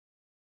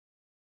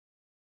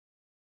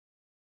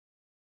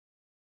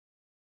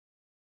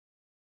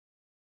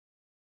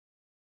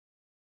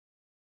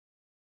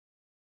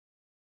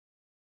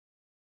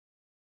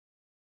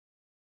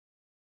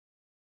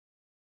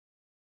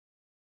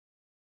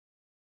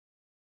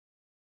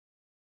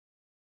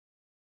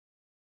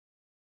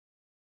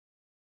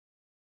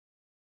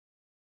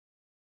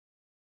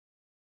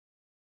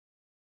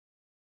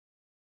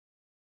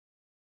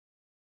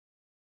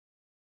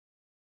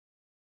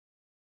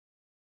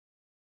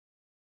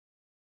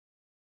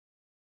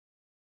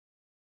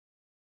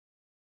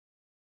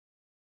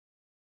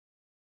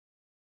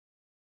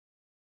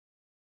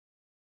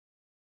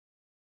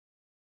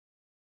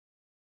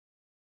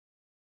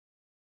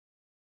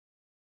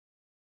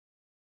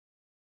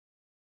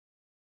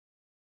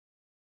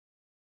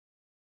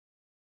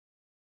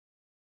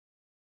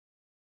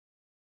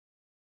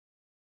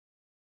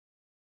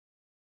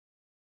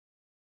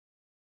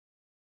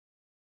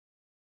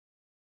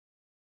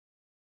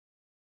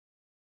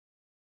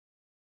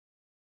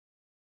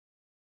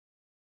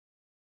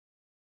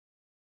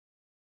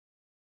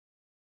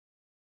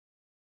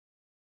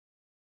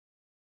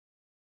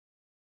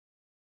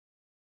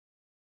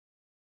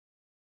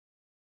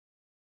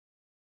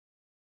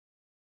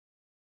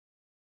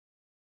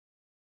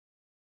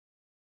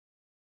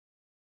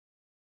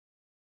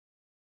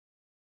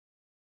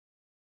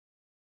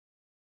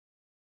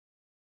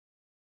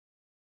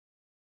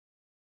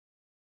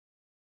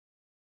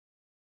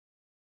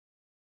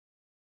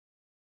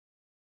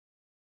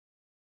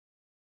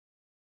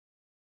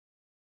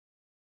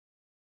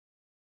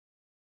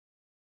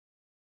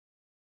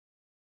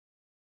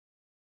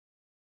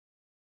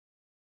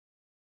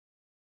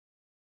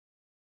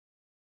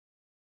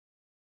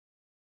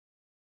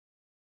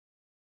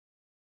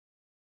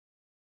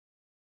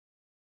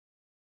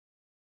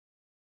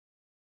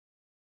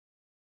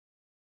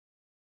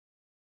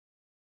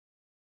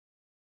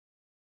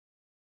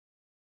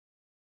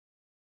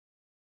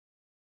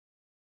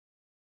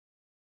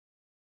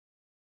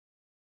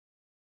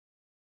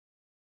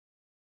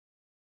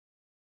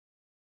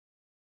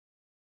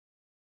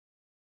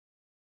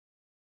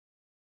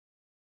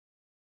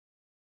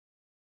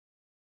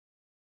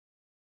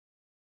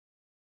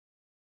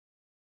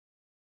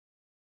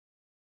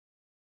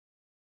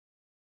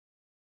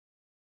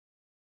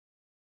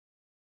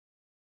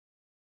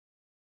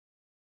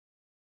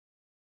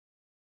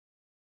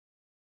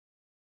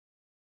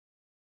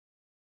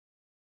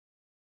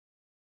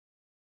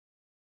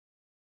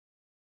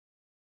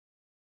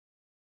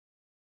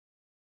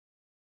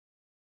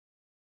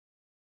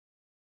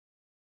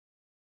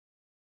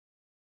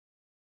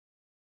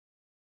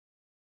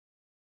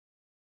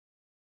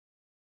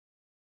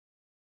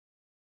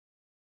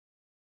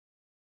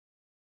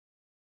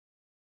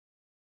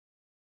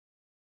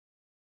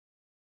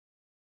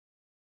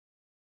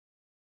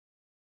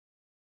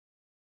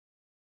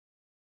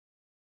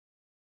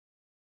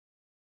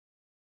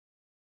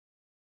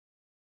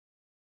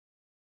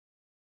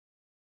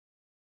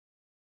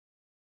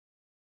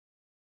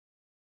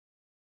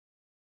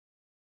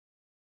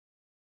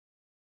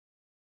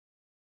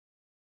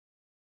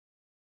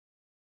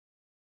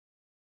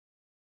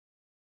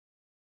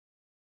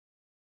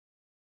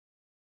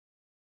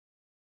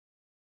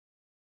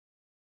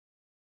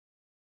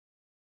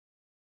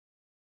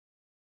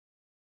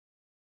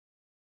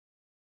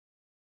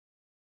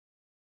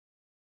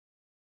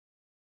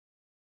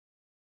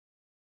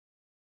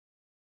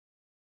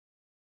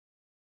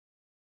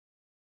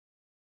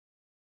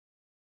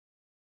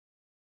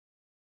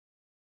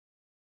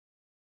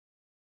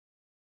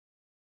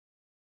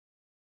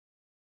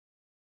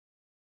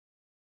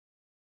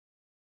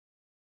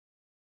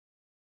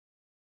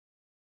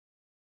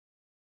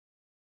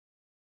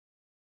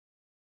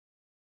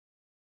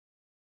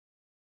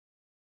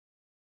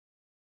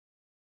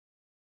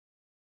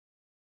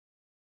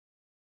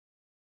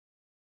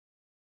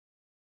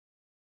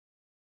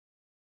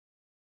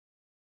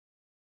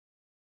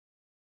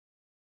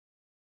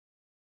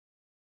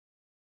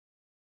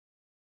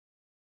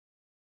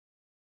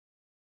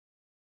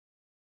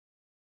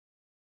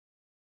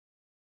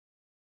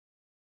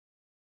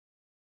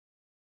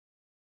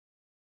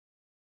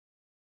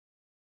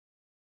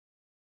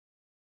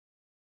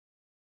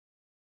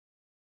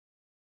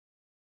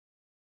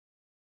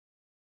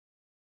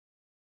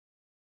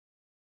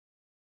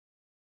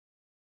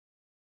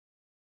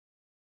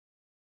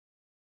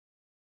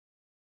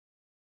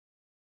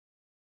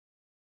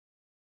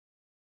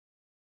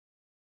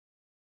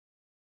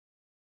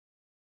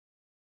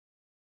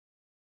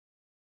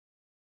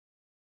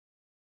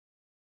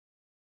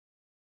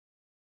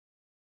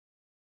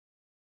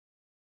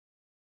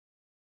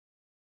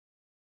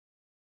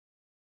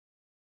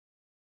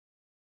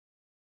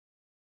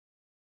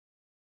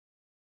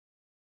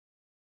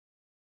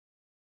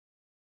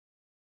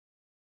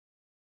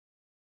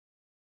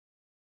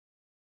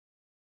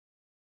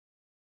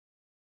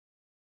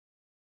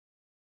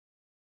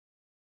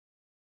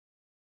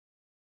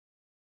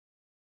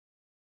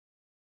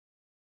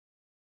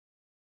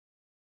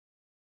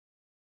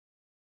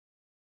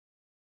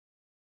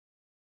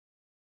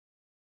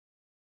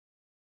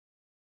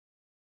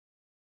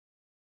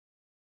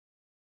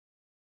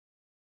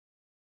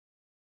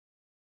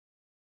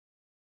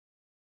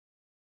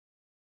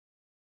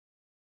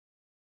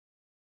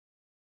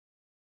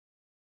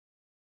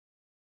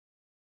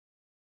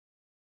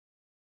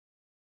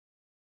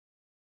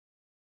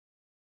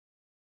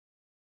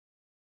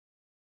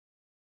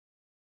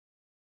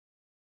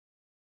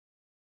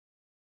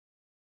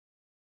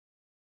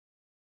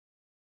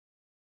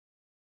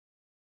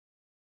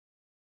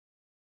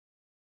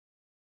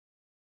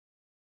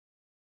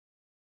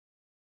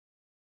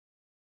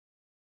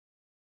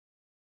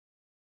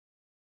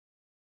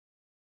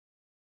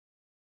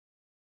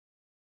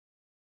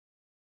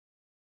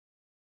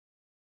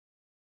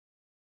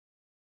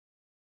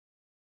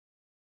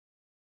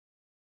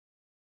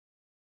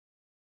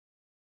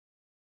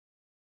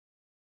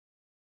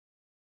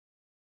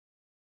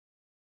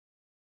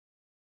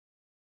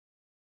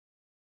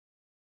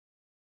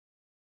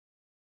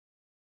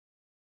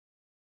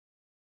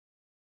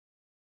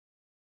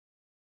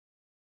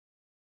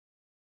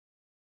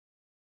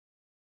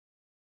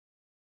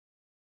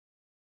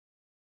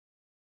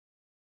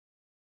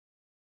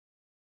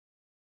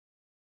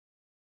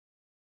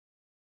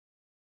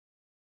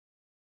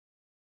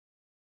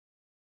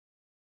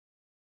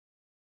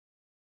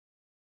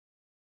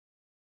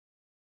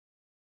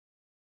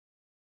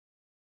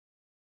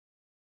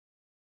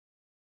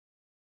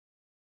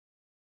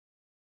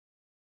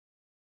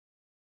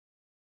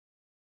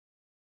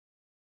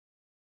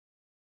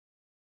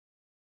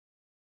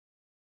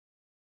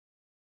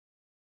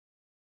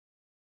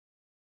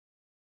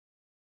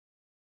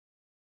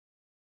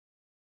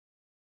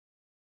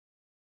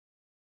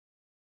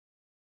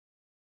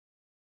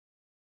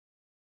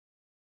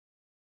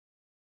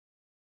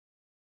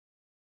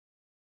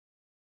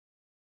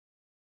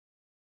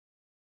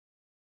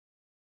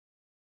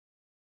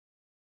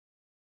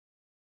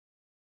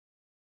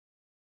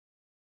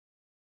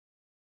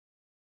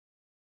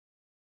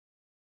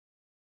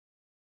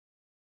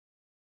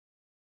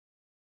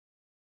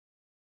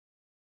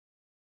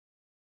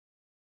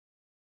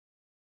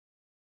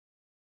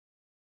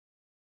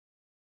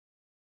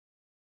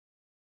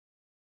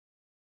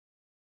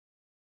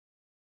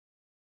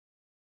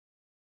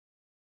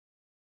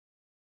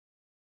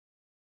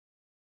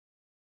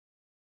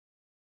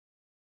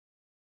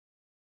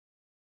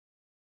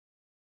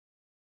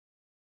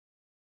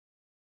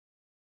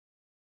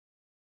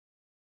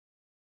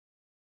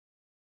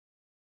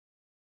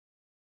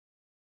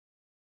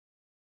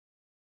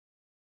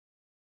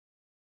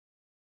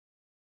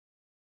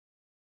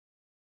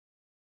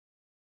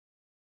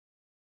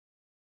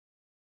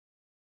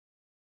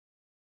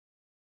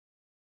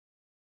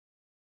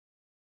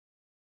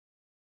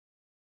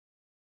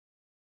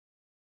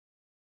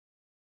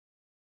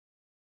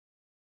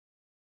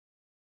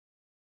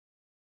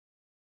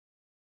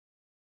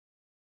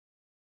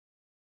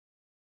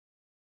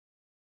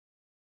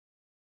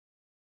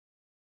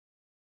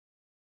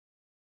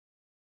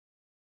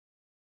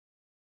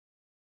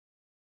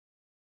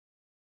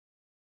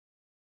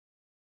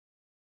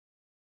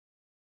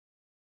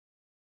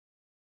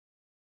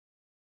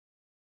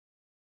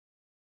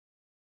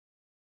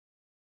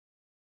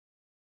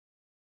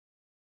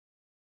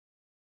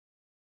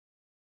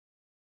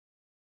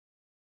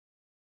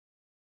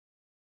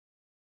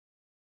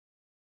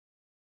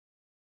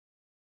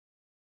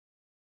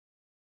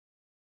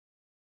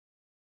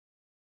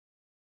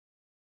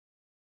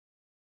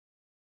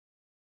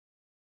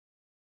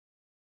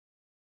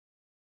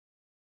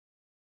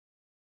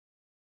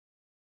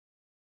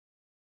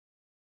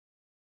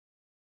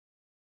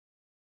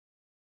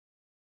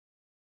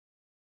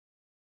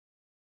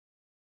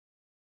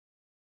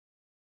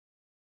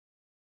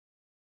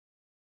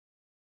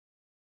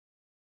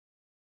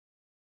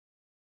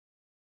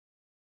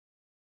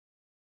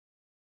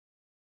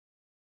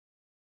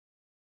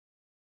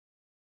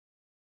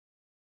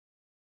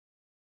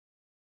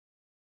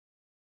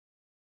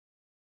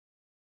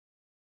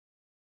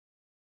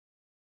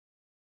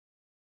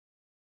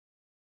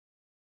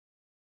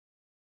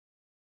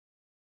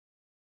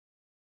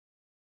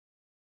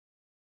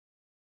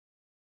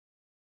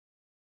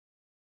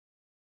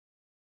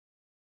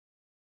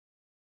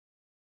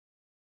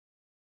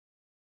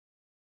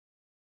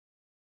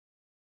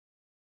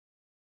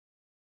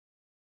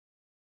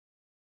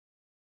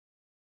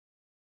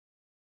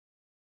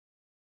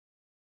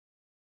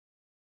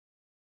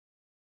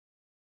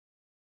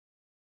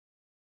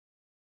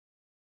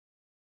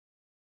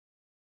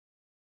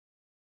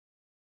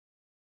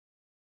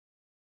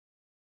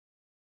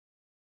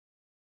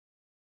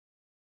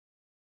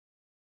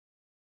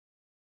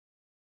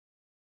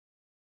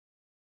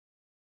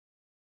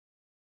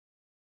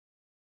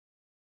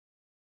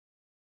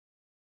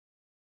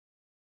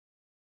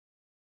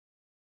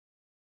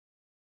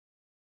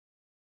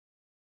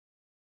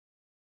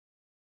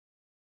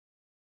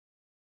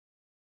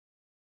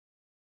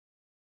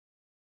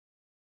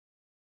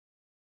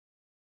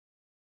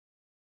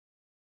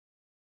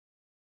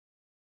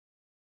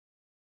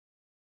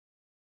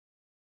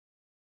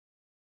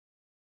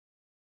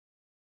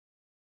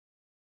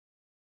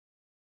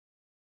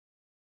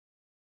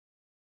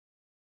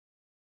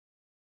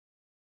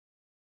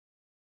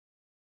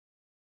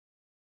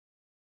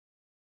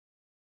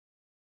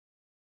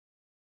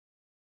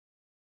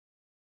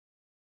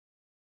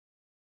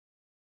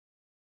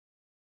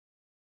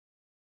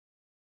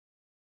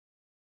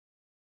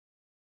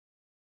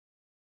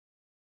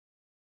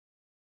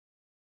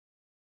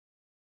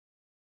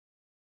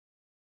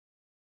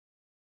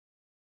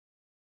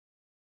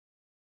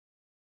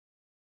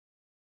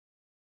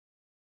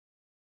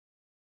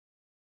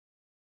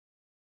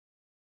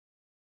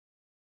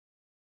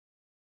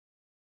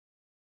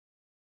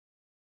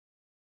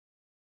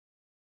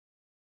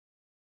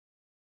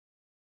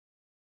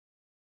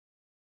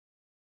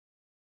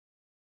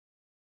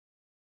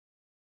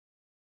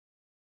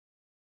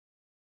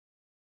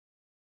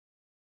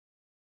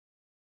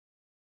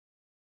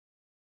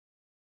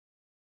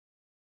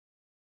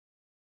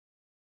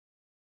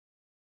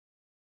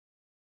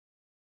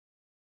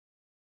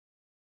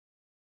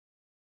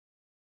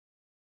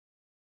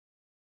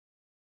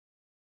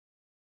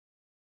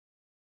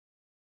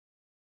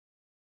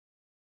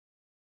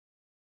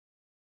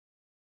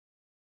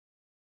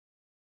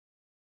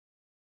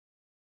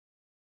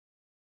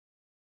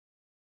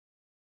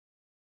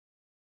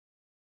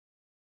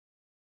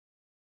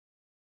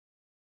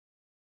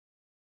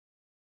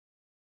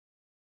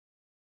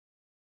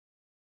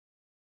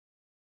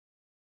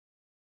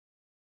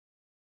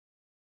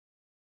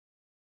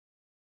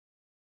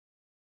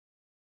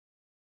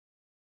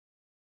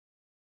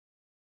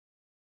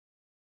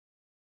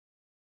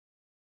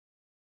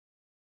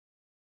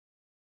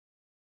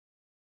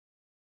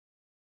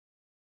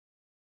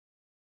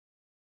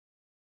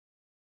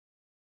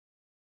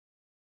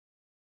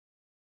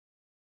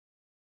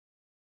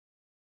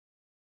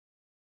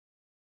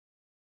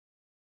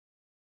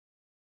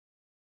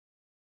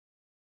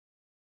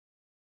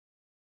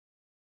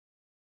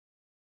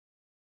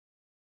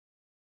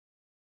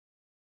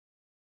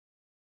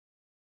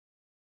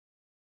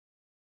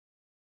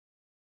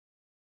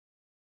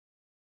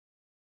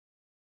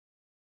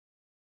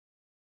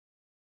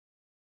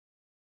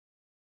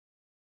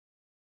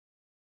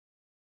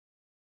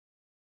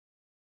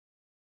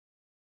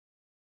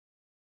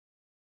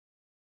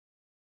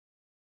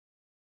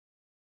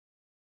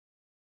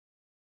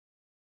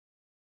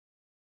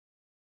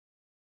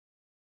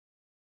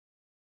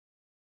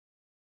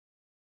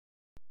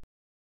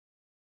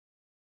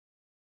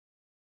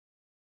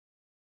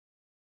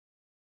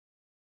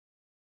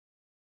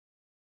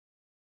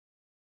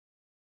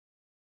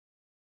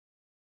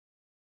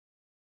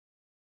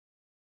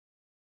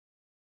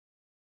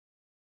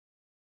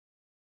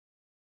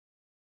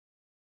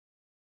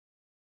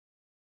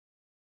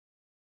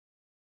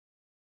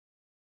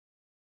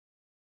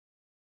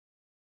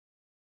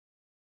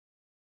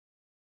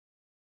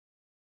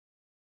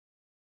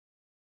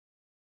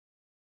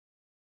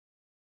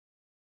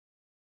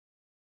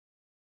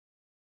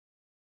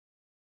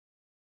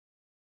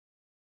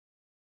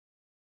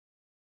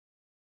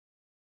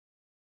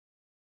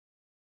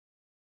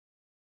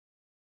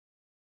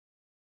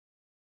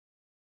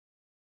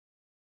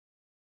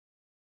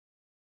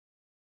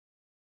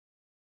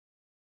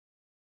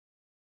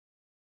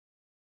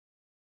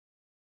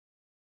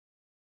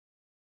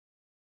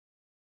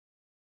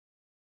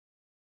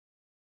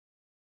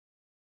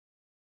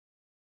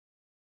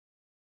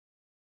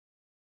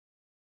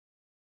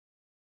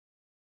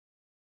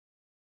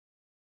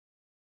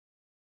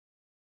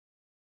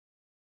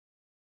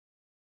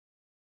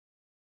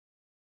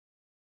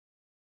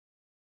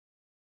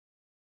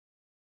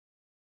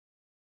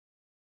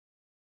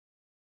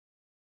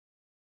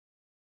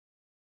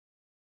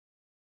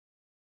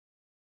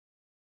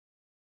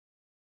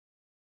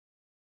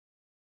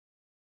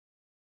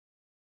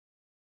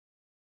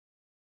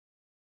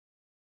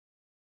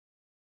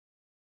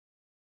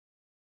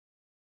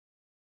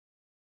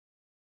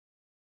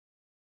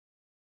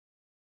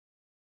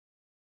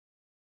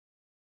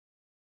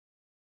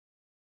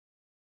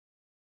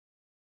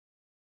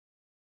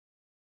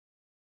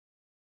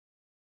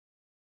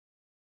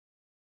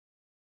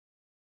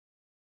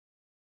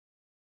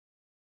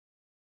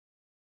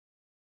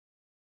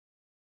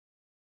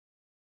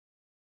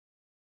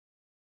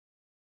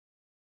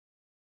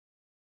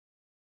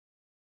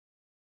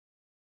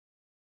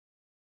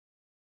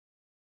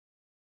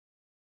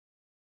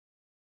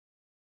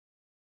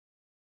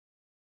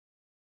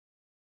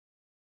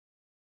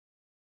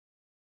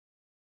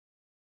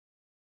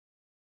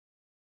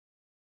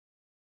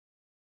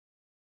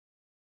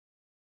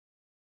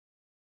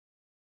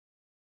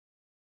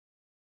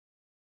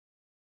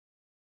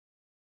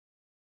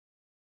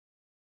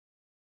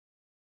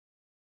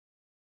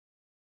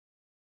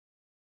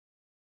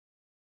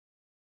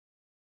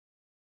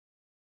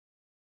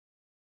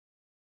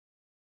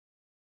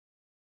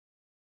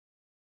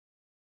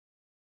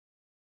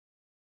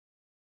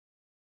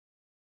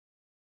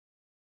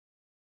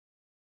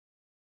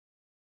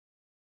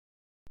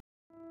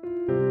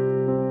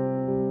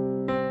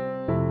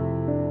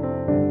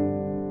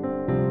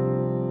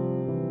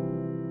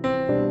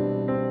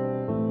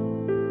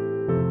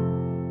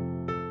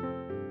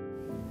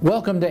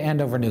Welcome to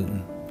Andover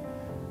Newton.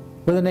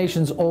 We're the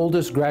nation's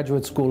oldest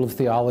graduate school of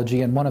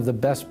theology and one of the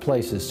best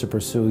places to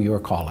pursue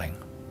your calling.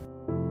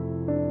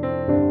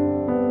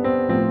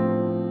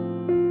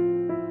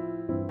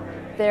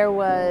 There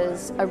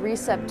was a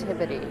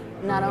receptivity,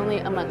 not only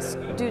amongst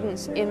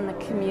students in the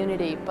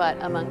community,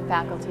 but among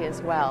faculty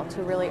as well,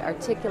 to really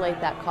articulate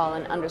that call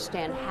and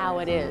understand how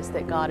it is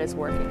that God is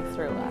working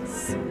through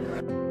us.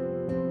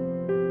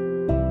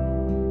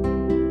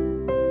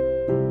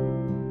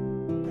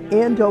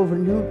 Andover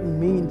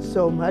Newton means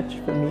so much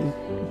for me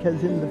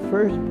because in the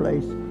first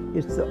place,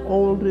 it's the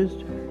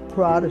oldest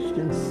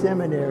Protestant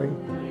seminary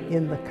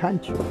in the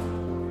country,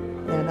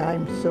 and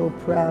I'm so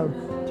proud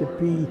to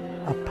be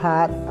a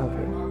part of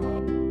it.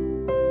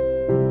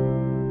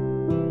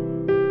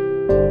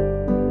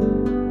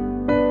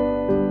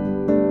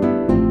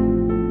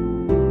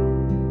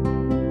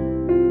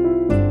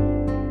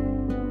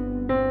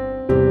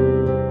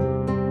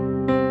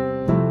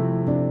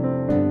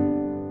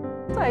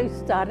 I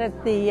started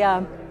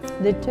the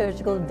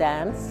liturgical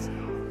dance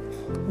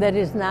that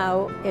is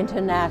now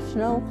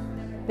international.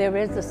 There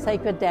is a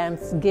Sacred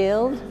Dance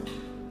Guild,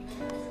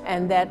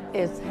 and that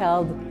is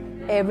held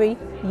every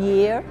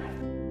year.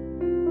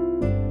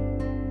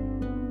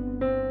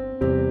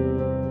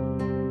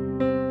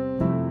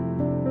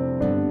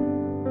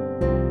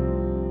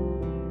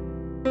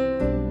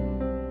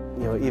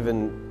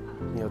 Even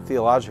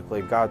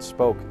theologically, God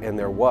spoke and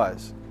there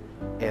was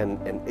and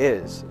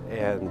is.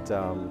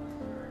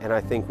 And I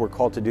think we're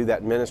called to do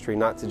that in ministry,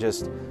 not to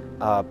just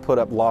put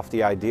up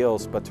lofty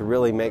ideals, but to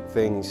really make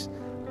things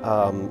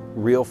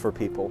real for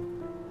people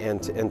and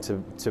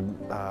to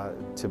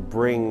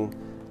bring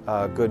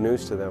good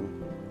news to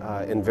them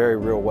in very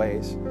real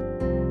ways.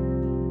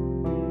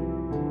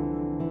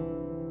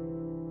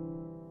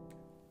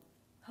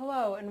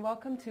 Hello and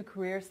welcome to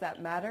Careers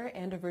That Matter,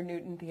 Andover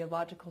Newton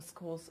Theological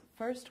School's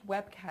first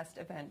webcast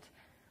event.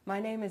 My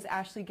name is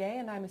Ashley Gay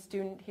and I'm a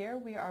student here.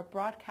 We are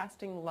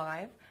broadcasting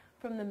live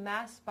from the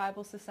Mass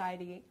Bible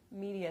Society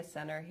Media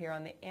Center here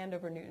on the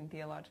Andover Newton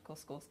Theological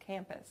School's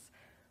campus.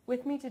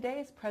 With me today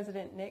is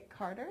President Nick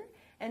Carter,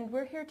 and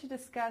we're here to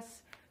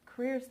discuss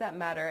careers that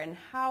matter and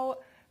how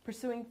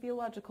pursuing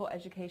theological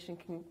education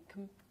can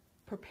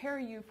prepare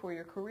you for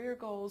your career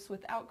goals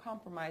without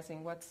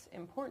compromising what's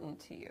important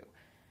to you.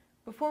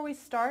 Before we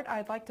start,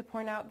 I'd like to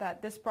point out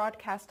that this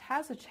broadcast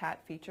has a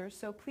chat feature,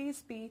 so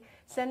please be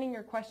sending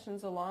your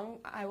questions along.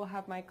 I will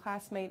have my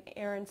classmate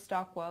Aaron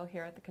Stockwell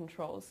here at the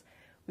controls.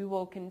 We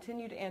will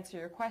continue to answer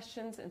your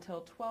questions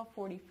until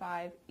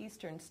 12:45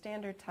 Eastern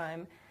Standard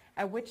Time,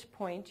 at which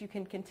point you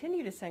can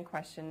continue to send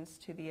questions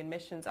to the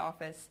admissions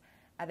office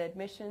at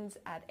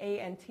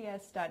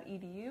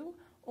admissions@ants.edu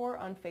or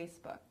on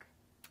Facebook.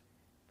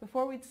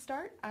 Before we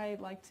start, I'd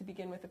like to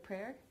begin with a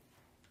prayer.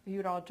 If you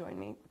would all join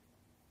me.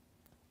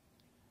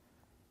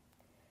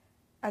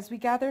 As we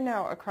gather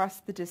now across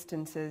the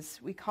distances,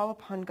 we call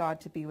upon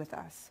God to be with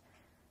us.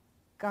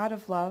 God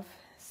of love,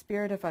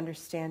 Spirit of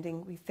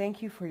understanding, we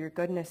thank you for your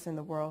goodness in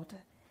the world.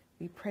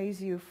 We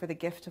praise you for the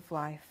gift of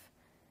life.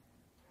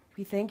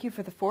 We thank you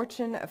for the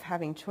fortune of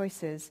having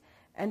choices,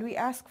 and we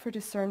ask for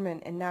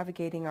discernment in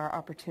navigating our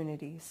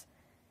opportunities.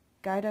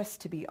 Guide us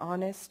to be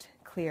honest,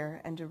 clear,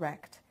 and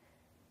direct.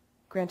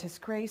 Grant us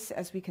grace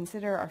as we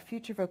consider our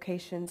future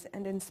vocations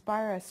and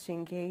inspire us to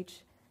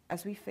engage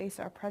as we face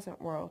our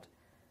present world.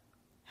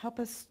 Help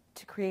us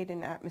to create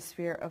an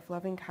atmosphere of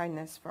loving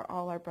kindness for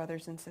all our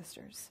brothers and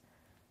sisters.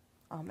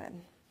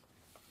 Amen.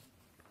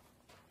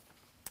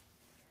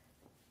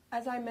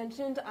 As I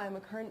mentioned, I'm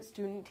a current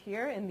student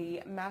here in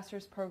the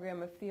Master's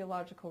Program of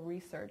Theological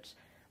Research.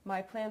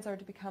 My plans are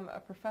to become a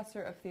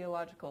professor of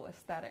theological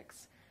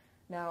aesthetics.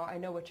 Now, I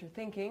know what you're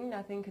thinking.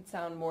 Nothing could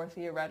sound more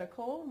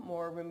theoretical,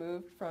 more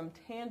removed from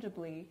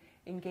tangibly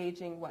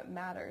engaging what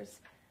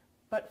matters.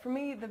 But for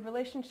me, the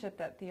relationship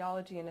that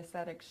theology and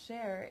aesthetics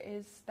share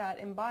is that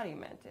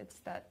embodiment.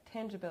 It's that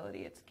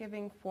tangibility. It's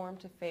giving form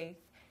to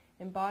faith,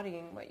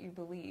 embodying what you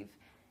believe.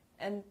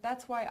 And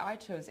that's why I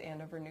chose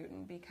Andover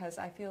Newton, because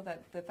I feel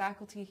that the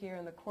faculty here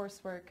and the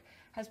coursework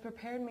has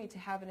prepared me to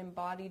have an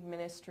embodied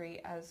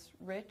ministry as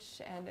rich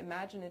and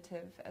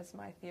imaginative as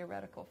my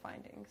theoretical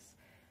findings.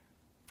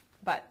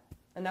 But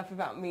enough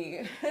about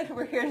me.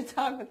 We're here to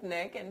talk with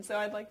Nick, and so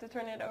I'd like to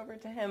turn it over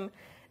to him.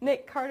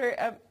 Nick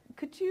Carter,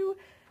 could you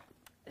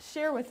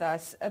share with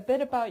us a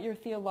bit about your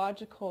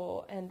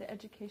theological and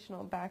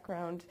educational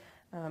background,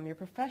 your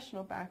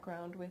professional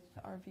background with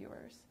our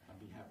viewers? I'd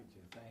be happy to.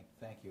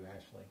 Thank you,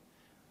 Ashley.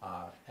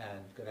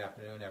 And good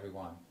afternoon,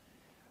 everyone.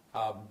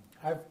 I'm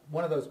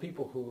one of those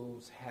people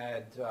who's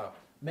had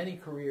many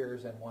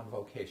careers and one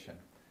vocation.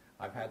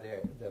 I've had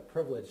the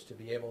privilege to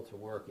be able to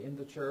work in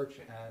the church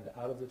and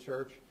out of the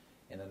church,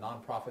 in the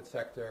nonprofit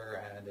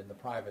sector and in the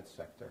private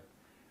sector.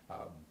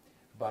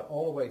 But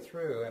all the way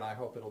through, and I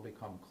hope it'll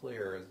become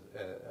clear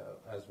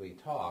as we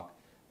talk,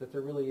 that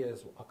there really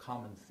is a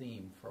common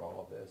theme for all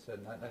of this,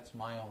 and that's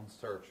my own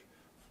search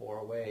for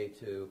a way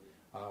to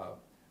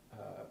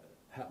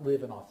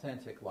live an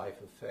authentic life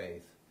of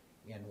faith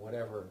in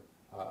whatever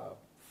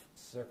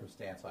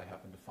circumstance I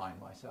happen to find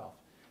myself.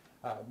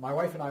 My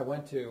wife and I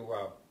went to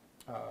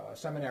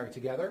seminary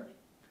together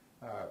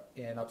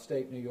in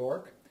upstate New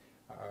York.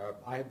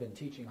 I had been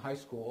teaching high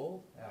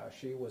school.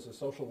 She was a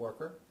social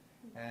worker,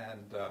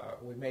 and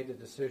we made the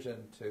decision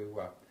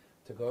to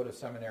go to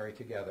seminary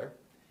together.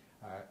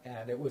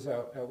 And it was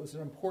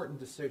an important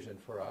decision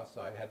for us.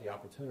 I had the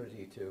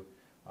opportunity to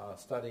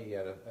study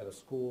at a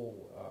school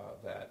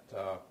that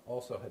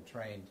also had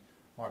trained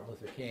Martin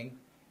Luther King,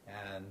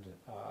 and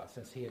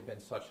since he had been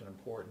such an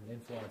important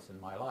influence in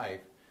my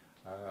life,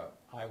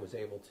 I was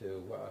able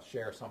to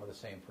share some of the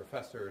same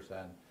professors,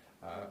 and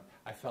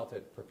I felt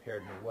it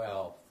prepared me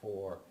well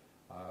for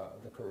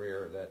the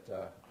career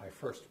that I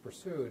first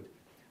pursued.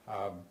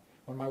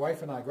 When my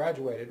wife and I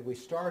graduated, we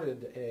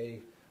started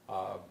a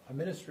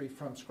ministry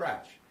from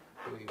scratch.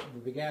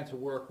 We began to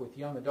work with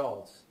young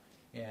adults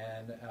in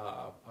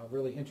a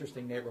really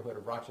interesting neighborhood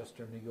of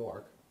Rochester, New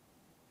York.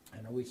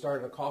 And we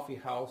started a coffee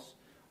house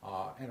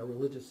and a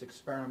religious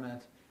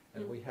experiment,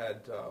 and we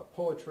had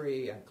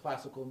poetry and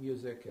classical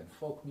music and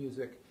folk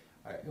music.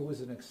 It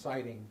was an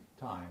exciting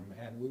time,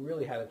 and we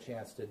really had a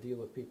chance to deal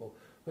with people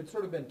who had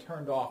sort of been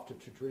turned off to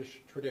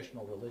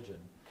traditional religion,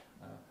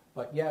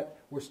 but yet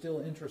were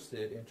still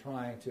interested in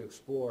trying to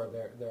explore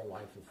their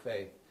life of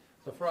faith.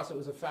 So for us, it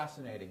was a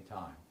fascinating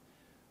time.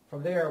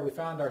 From there, we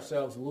found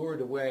ourselves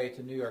lured away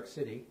to New York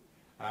City.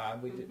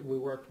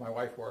 My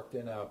wife worked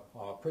in a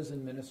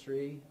prison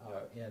ministry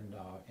in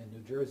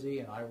New Jersey,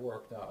 and I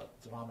worked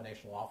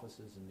denominational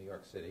offices in New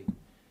York City.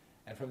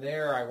 And from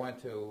there, I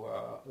went to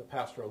the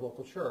pastor of a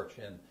local church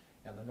in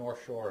the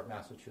North Shore of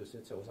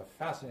Massachusetts. It was a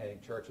fascinating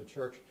church, a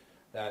church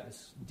that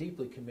is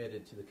deeply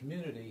committed to the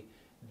community.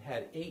 It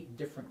had 8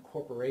 different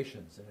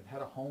corporations, and it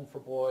had a home for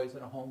boys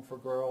and a home for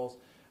girls,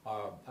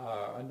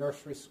 a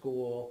nursery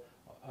school,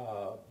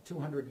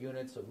 200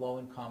 units of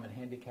low-income and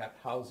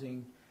handicapped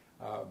housing,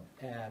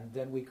 and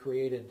then we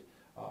created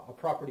a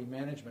property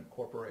management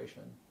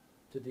corporation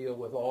to deal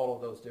with all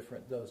of those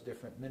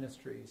different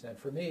ministries. And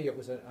for me, it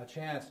was a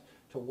chance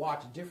to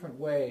watch different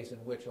ways in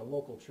which a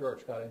local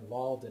church got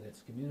involved in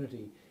its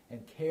community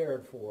and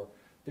cared for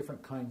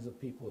different kinds of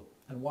people,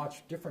 and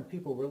watch different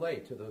people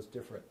relate to those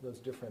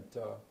different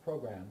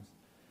programs.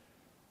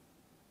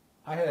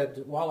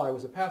 While I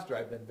was a pastor,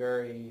 I'd been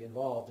very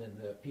involved in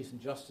the peace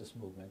and justice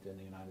movement in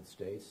the United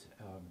States,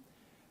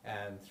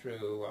 and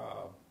through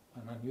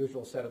an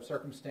unusual set of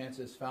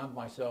circumstances, found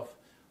myself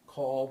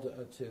called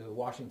to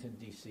Washington,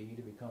 D.C.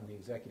 to become the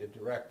executive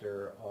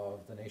director of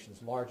the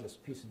nation's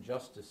largest peace and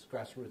justice,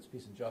 grassroots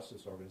peace and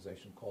justice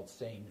organization called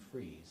Sane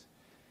Freeze,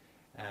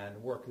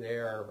 and work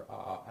there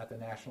at the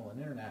national and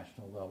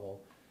international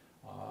level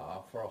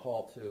for a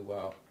halt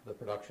to the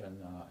production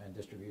and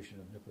distribution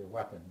of nuclear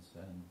weapons.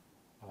 And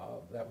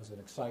that was an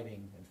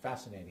exciting and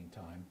fascinating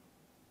time.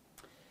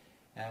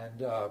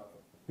 And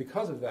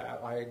because of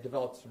that, I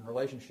developed some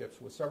relationships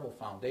with several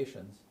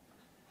foundations,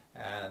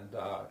 and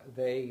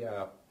they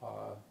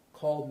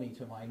called me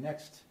to my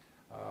next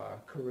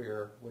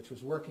career, which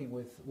was working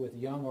with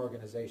young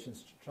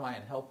organizations to try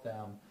and help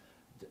them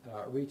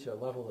reach a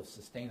level of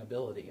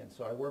sustainability. And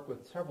so I worked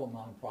with several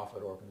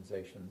nonprofit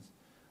organizations,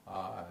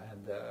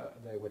 and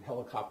they would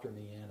helicopter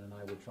me in, and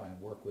I would try and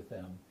work with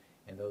them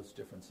in those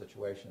different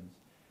situations.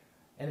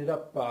 Ended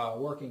up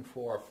working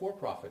for a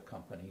for-profit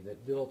company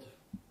that built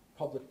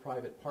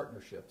public-private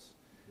partnerships,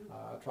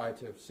 tried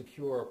to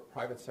secure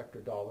private sector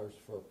dollars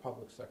for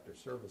public sector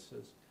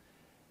services.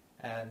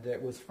 And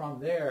it was from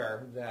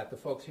there that the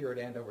folks here at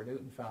Andover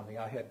Newton found me.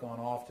 I had gone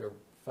off to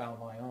found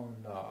my own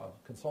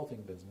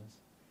consulting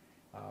business,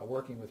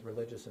 working with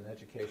religious and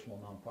educational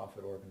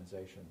nonprofit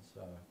organizations.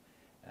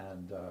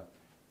 And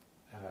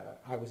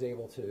I was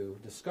able to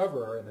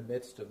discover in the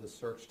midst of the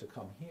search to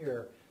come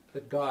here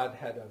that God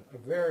had a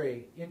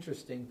very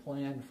interesting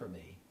plan for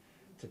me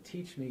to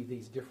teach me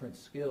these different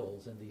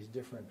skills in these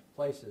different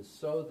places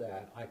so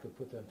that I could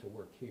put them to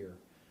work here.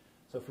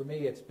 So for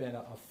me, it's been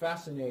a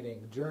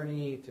fascinating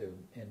journey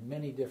in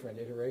many different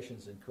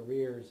iterations and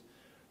careers,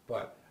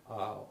 but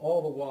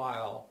all the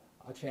while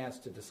a chance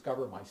to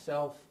discover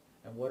myself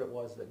and what it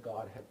was that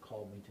God had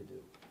called me to do.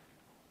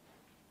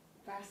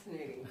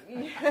 Fascinating.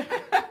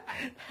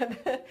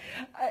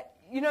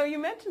 You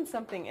mentioned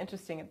something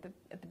interesting at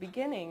the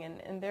beginning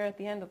and there at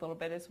the end a little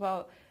bit as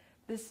well.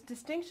 This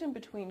distinction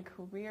between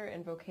career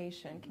and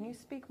vocation. Can you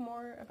speak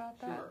more about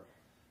that?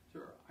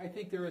 Sure. I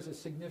think there is a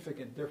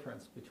significant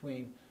difference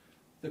between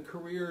the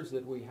careers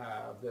that we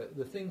have,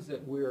 the things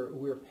that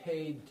we're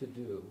paid to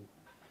do,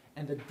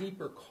 and the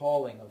deeper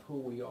calling of who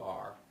we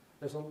are.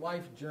 There's a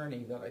life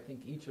journey that I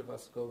think each of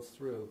us goes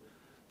through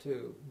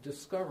to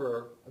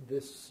discover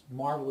this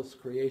marvelous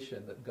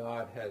creation that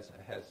God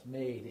has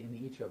made in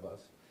each of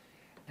us.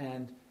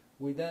 And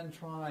we then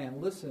try and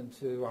listen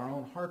to our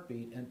own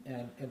heartbeat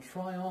and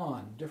try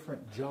on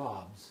different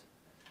jobs.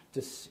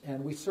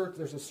 And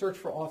there's a search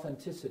for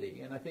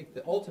authenticity. And I think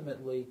that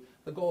ultimately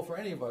the goal for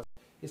any of us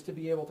is to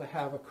be able to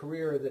have a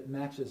career that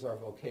matches our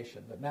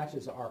vocation, that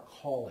matches our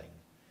calling.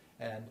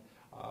 And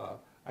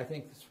I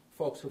think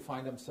folks who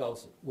find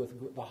themselves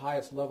with the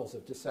highest levels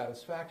of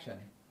dissatisfaction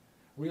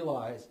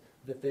realize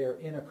that they're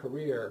in a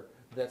career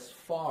that's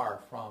far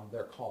from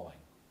their calling.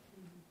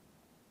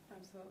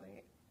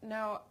 Absolutely.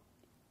 Now,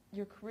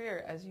 your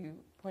career, as you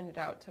pointed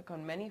out, took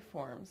on many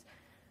forms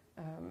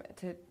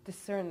to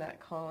discern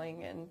that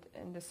calling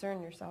and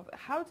discern yourself.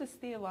 How does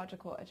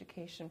theological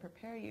education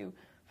prepare you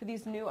for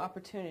these new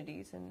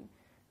opportunities and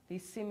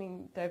these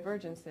seeming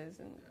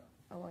divergences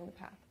along the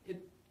path?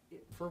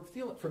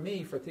 For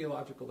me,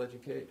 theological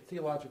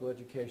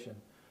education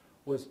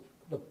was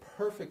the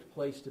perfect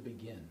place to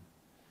begin,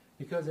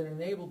 because it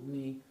enabled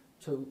me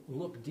to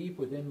look deep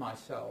within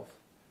myself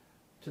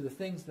to the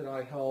things that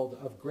I held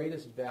of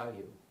greatest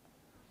value,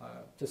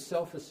 to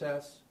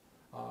self-assess,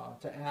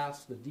 to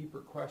ask the deeper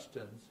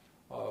questions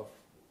of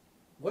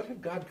what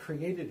had God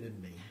created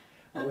in me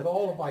with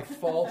all of my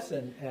faults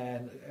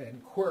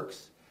and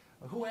quirks.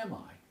 Who am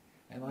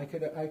I? And I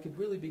could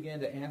really begin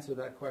to answer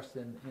that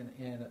question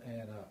in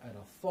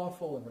a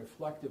thoughtful and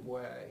reflective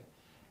way,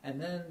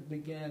 and then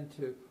begin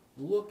to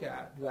look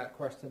at that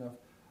question of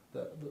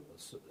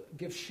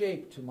give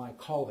shape to my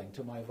calling,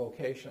 to my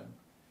vocation.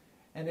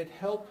 And it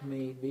helped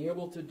me be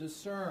able to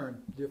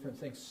discern different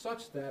things,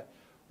 such that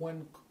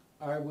when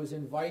I was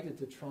invited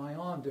to try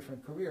on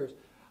different careers,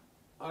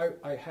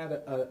 I had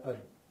a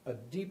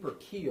deeper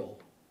keel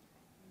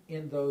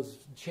in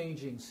those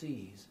changing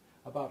seas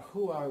about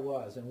who I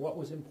was and what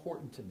was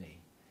important to me,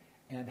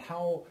 and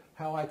how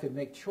I could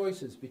make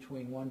choices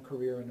between one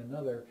career and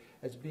another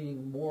as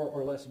being more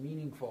or less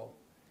meaningful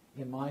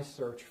in my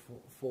search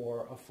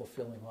for a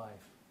fulfilling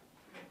life.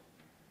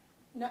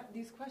 Now,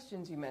 these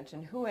questions you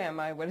mentioned, who am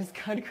I, what has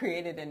God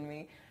created in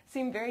me,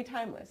 seem very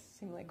timeless,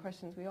 seem like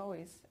questions we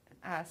always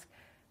ask.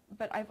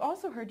 But I've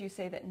also heard you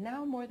say that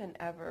now more than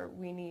ever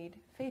we need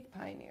faith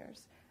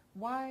pioneers.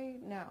 Why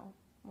now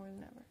more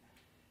than ever?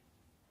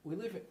 We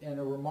live in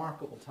a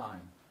remarkable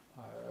time.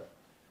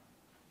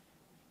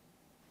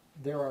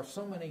 There are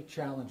so many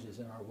challenges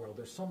in our world.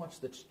 There's so much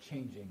that's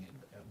changing.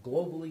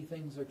 Globally,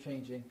 things are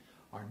changing.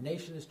 Our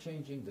nation is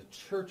changing. The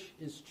church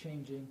is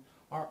changing.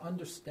 Our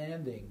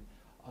understanding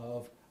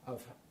of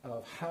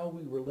how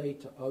we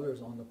relate to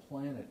others on the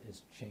planet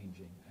is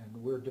changing.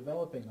 And we're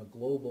developing a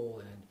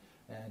global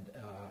and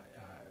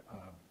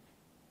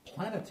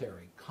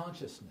planetary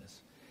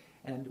consciousness.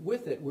 And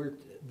with it,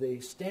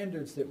 the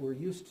standards that we're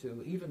used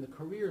to, even the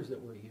careers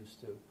that we're used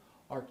to,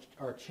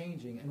 are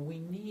changing. And we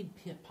need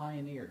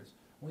pioneers.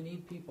 We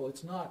need people.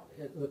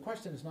 The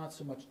question is not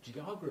so much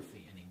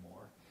geography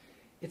anymore.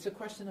 It's a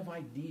question of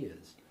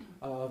ideas,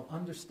 of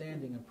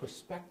understanding and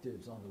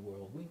perspectives on the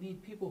world. We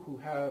need people who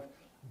have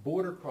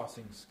border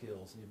crossing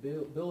skills, the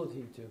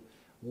ability to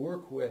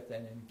work with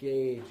and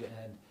engage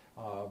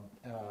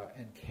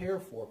and care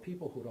for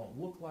people who don't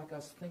look like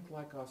us, think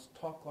like us,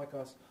 talk like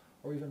us,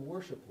 or even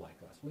worship like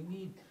us. We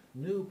need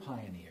new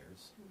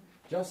pioneers.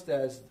 Just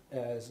as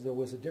there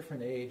was a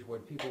different age when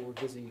people were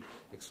busy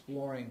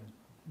exploring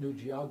new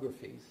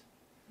geographies,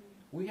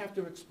 we have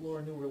to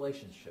explore new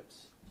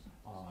relationships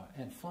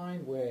and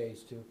find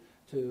ways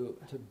to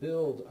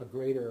build a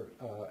greater,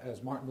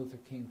 as Martin Luther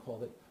King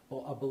called it,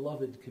 a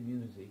beloved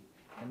community.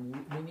 And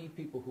we need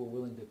people who are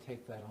willing to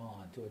take that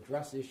on, to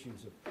address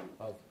issues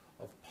of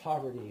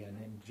poverty and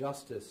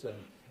injustice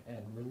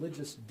and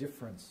religious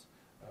difference.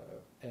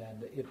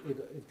 And it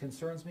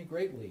concerns me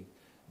greatly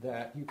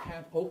that you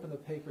can't open the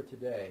paper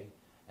today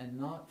and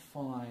not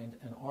find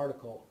an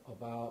article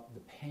about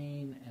the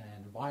pain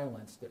and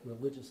violence that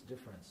religious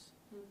difference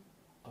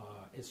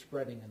is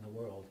spreading in the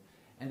world.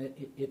 And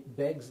it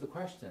begs the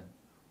question,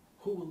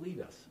 who will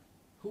lead us?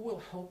 Who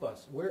will help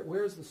us?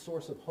 Where is the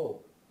source of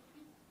hope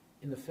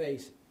in the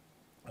face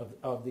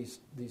of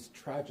these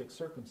tragic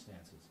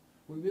circumstances?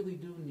 We really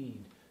do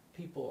need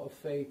people of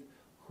faith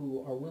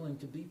who are willing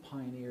to be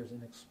pioneers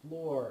and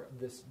explore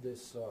this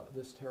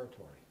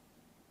territory.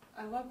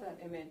 I love that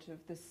image of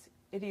this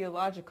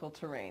ideological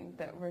terrain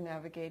that we're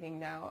navigating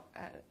now.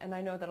 And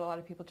I know that a lot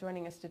of people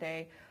joining us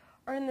today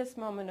are in this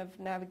moment of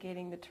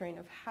navigating the terrain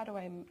of how do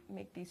I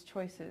make these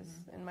choices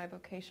in my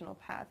vocational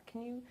path.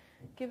 Can you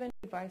give any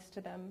advice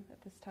to them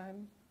at this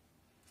time?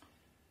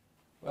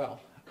 Well,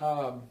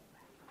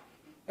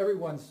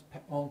 everyone's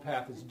own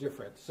path is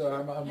different, so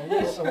I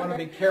want to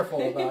be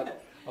careful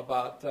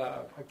about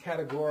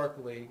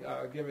categorically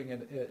giving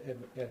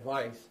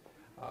advice.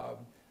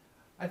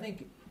 I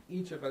think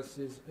each of us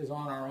is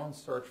on our own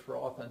search for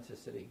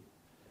authenticity,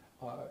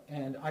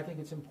 and I think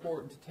it's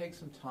important to take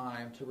some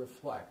time to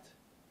reflect.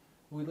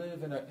 We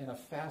live in a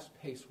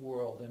fast-paced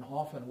world, and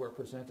often we're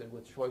presented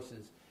with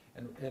choices,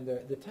 and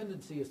the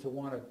tendency is to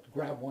want to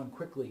grab one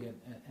quickly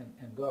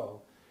and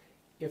go.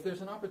 If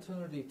there's an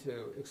opportunity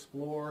to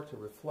explore, to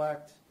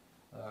reflect,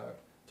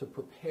 to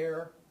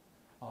prepare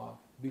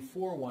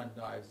before one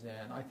dives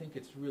in, I think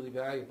it's really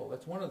valuable.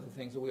 That's one of the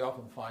things that we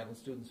often find in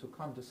students who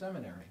come to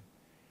seminary,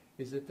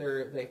 is that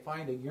they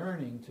find a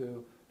yearning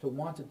to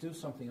want to do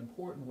something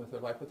important with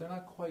their life, but they're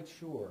not quite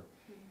sure.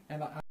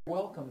 And I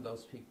welcome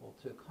those people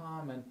to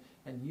come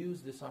and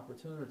use this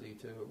opportunity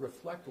to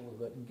reflect a little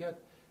bit and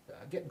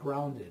get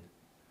grounded.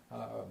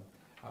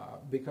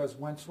 Because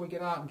once we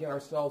get out and get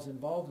ourselves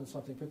involved in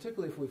something,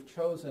 particularly if we've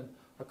chosen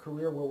a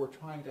career where we're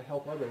trying to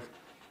help others,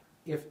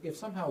 if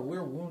somehow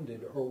we're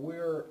wounded or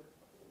we're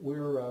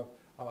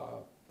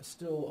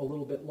still a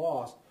little bit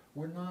lost,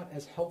 we're not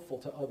as helpful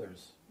to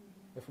others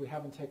if we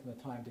haven't taken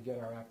the time to get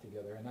our act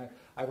together. And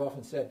I've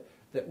often said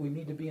that we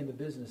need to be in the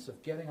business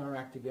of getting our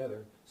act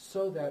together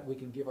so that we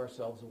can give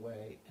ourselves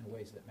away in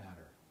ways that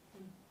matter.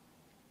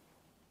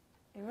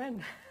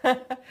 Amen.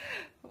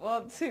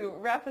 Well, to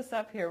wrap us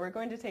up here, we're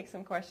going to take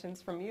some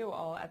questions from you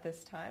all at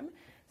this time.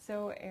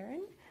 So,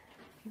 Aaron,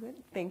 if you would,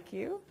 thank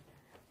you.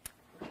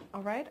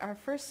 All right, our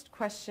first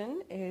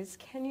question is,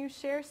 can you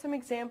share some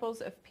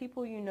examples of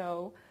people you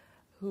know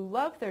who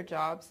love their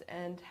jobs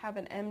and have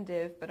an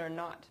MDiv but are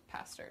not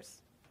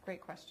pastors? Great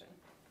question.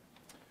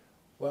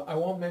 Well, I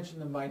won't mention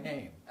them by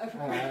name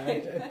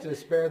to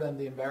spare them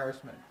the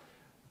embarrassment.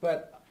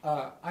 But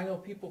I know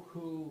people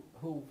who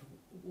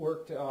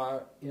worked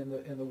in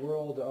the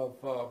world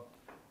of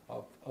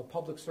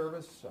public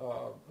service,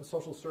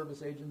 social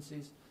service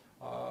agencies.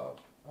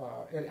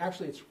 And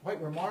actually, it's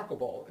quite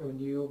remarkable when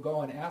you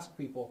go and ask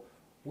people,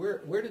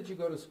 where did you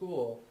go to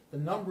school? The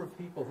number of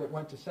people that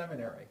went to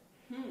seminary.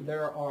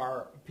 There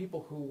are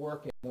people who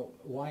work in the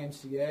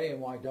YMCA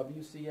and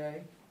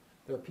YWCA.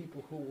 There are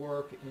people who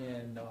work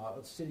in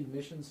city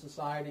mission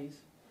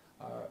societies.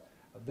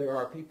 There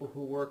are people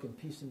who work in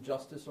peace and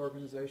justice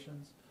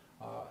organizations.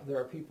 There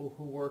are people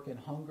who work in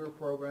hunger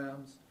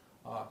programs.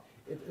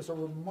 It's a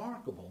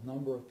remarkable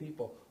number of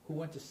people who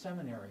went to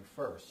seminary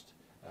first.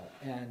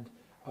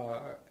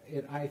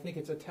 I think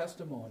it's a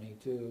testimony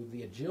to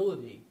the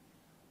agility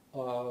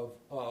of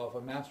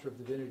a Master of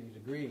Divinity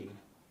degree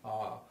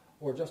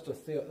or just a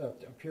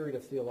period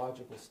of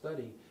theological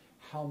study,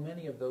 how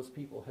many of those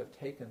people have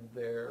taken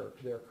their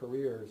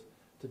careers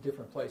to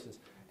different places.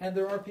 And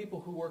there are people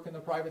who work in the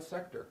private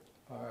sector,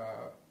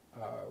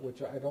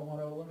 which I don't want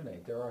to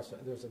eliminate.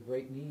 There's a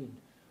great need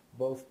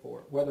both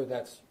for, whether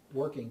that's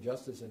working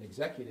just as an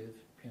executive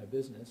in a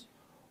business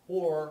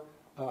or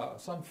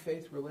some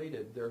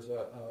faith-related. There's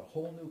a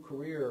whole new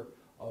career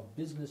of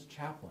business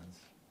chaplains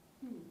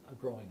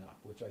growing up,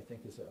 which I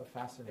think is a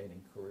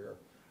fascinating career,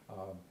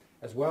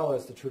 as well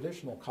as the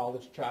traditional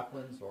college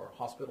chaplains or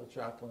hospital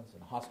chaplains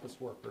and hospice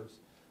workers.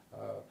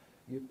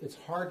 It's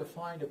hard to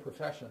find a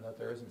profession that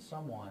there isn't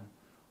someone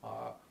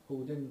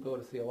who didn't go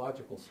to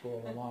theological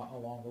school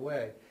along the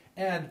way.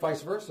 And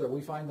vice versa,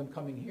 we find them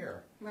coming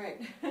here. Right.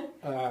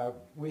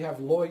 We have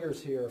lawyers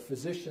here,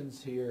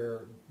 physicians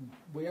here.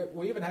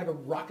 We even had a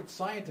rocket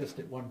scientist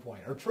at one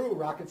point, a true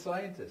rocket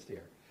scientist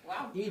here.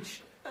 Wow.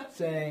 Each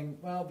saying,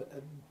 well,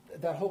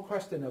 that whole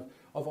question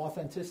of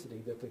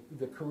authenticity, that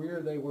the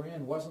career they were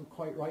in wasn't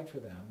quite right for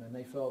them, and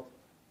they felt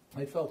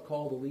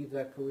called to leave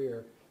that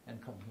career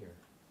and come here.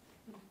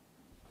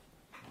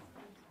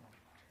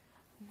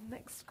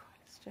 Next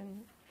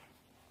question.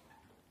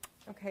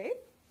 Okay.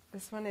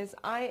 This one is,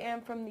 I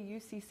am from the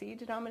UCC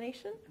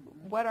denomination.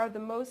 What are the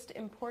most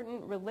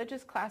important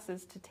religious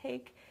classes to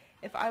take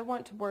if I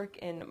want to work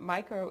in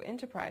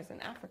micro-enterprise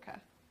in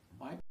Africa?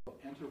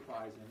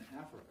 Micro-enterprise in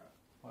Africa.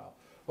 Wow.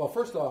 Well,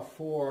 first off,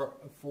 for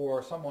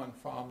someone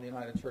from the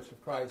United Church of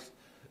Christ,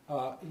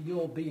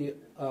 you'll be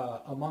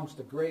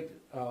amongst a great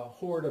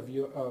horde of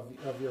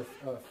your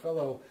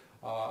fellow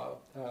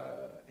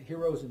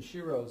heroes and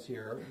sheroes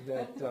here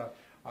that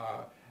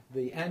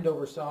the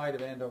Andover side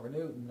of Andover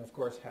Newton, of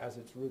course, has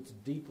its roots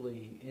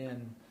deeply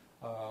in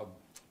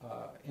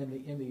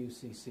the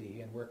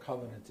UCC, and we're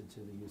covenanted to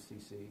the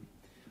UCC.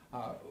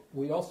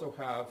 We also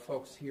have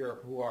folks here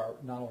who are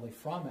not only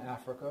from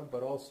Africa,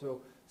 but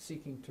also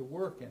seeking to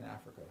work in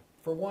Africa.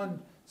 For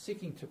one,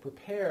 seeking to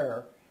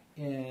prepare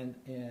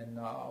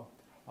for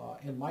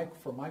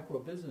micro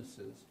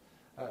businesses.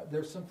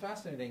 There's some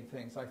fascinating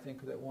things I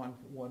think that one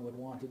would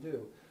want to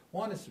do.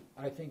 One is,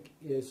 I think,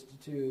 is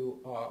to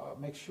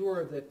make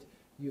sure that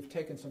you've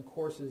taken some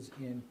courses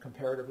in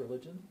comparative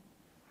religion,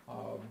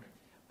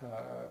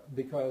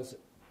 because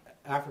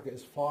Africa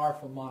is far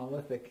from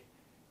monolithic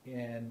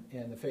in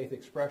the faith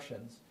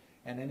expressions,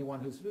 and anyone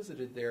who's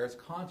visited there is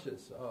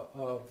conscious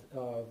of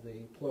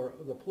the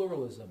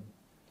pluralism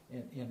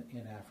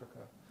in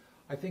Africa.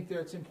 I think that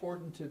it's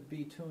important to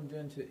be tuned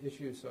into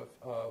issues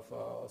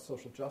of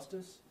social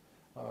justice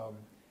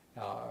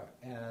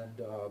and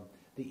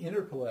the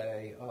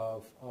interplay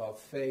of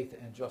faith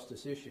and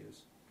justice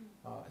issues.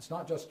 It's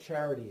not just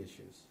charity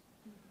issues.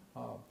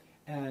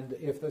 And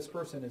if this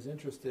person is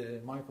interested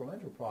in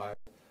microenterprise,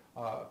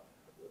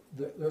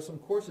 there's some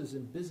courses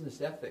in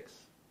business ethics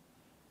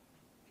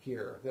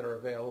here that are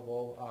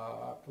available.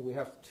 We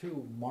have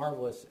two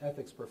marvelous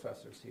ethics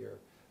professors here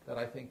that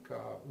I think,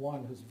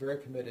 one who's very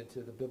committed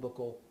to the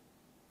biblical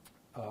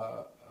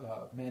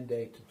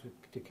mandate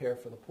to care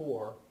for the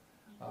poor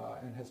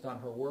and has done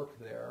her work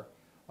there,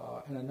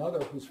 and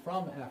another who's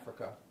from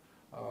Africa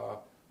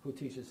who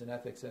teaches in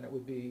ethics, and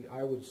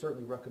I would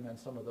certainly recommend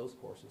some of those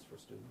courses for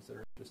students that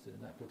are interested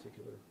in that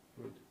particular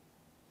route.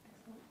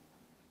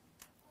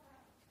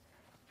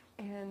 Excellent.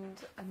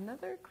 And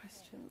another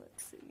question,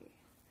 let's see.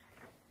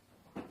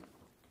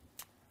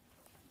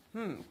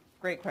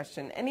 Great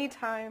question. Any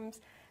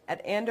times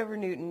at Andover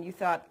Newton you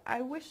thought,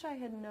 I wish I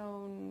had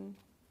known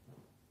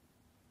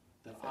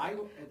That I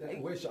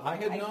wish I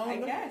had known? I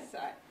guess.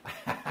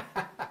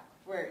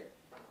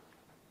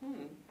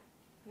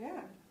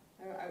 Yeah.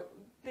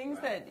 Things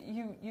that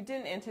you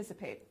didn't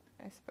anticipate,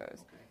 I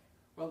suppose. Okay.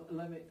 Well,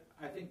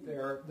 I think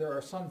there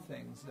are some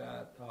things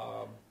that,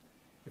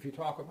 if you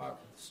talk about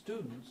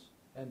students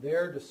and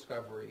their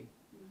discovery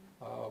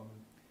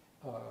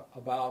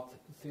about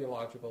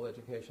theological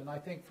education, I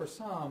think for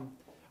some,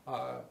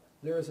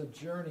 there is a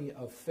journey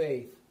of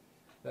faith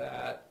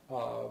that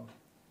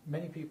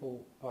many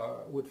people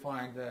would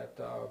find that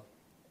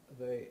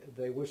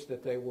they wish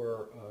that they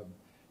were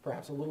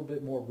perhaps a little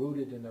bit more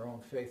rooted in their own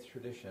faith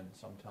tradition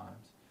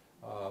sometimes.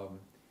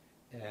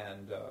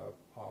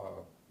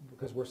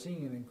 Because we're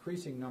seeing an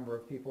increasing number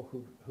of people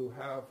who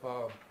have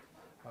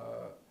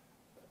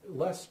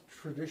less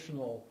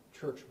traditional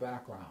church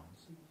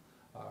backgrounds.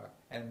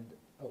 And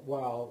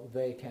while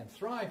they can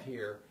thrive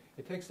here,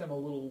 it takes them a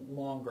little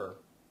longer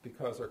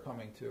because they're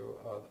coming to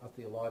a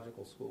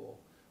theological school.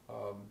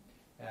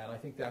 And I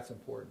think that's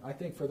important. I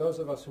think for those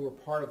of us who are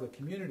part of the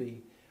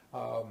community,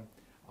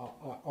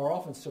 are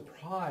often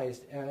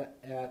surprised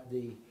at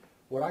the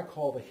what I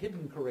call the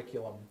hidden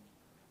curriculum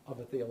of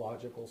a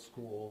theological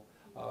school.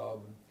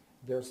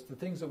 There's the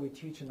things that we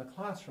teach in the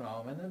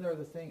classroom, and then there are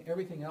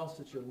everything else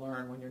that you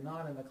learn when you're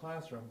not in the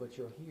classroom, but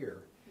you're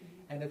here.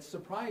 Mm-hmm. And it's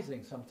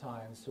surprising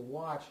sometimes to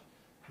watch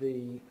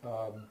the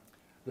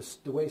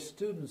way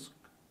students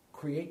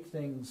create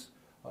things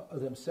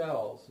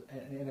themselves.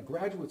 And in a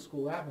graduate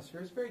school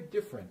atmosphere, it's very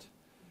different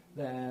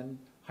than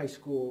high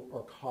school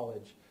or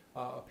college.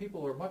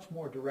 People are much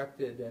more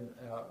directed and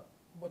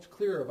much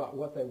clearer about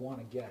what they want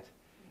to get.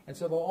 And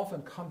so they'll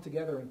often come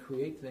together and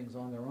create things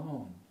on their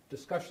own.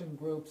 Discussion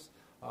groups,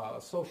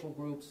 social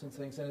groups and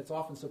things, and it's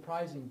often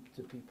surprising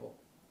to people.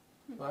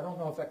 So I don't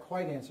know if that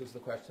quite answers the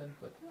question,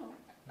 but... No,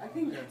 I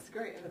think that's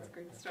great. That's a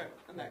great start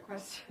on that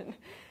question.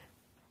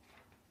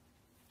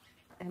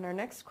 And our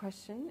next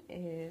question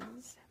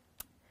is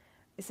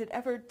it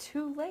ever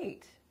too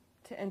late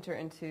to enter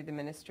into the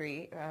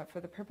ministry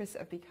for the purpose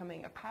of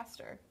becoming a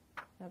pastor?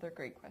 Another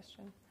great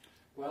question.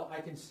 Well,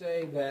 I can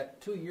say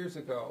that 2 years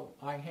ago,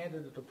 I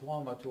handed a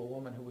diploma to a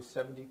woman who was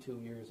 72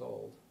 years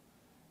old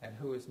and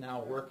who is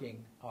now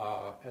working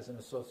as an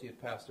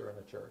associate pastor in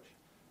a church.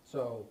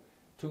 So,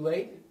 too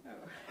late?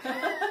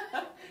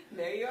 Oh.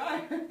 There you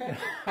are.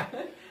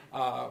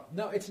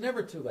 No, it's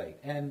never too late.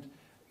 And,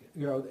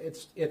 you know,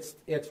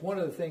 it's one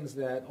of the things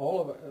that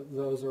all of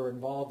those who are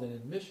involved in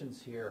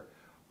admissions here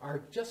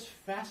are just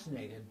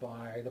fascinated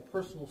by the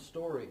personal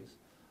stories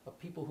of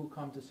people who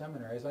come to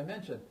seminary. As I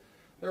mentioned,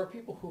 there are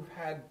people who've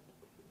had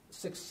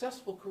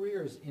successful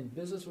careers in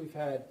business. We've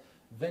had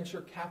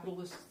venture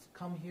capitalists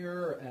come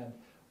here and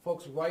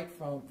folks right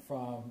from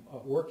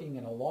working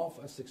in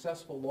a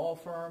successful law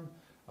firm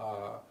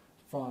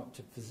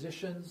to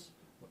physicians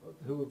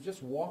who have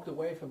just walked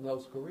away from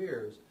those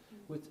careers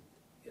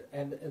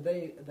and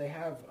they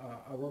have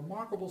a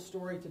remarkable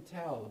story to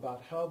tell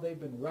about how they've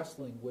been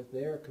wrestling with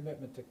their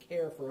commitment to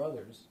care for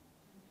others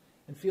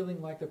and feeling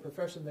like the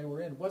profession they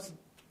were in wasn't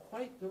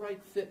quite the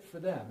right fit for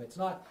them. It's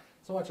not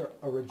so much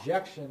a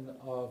rejection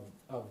of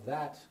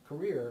that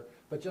career,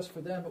 but just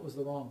for them it was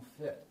the wrong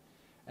fit.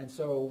 And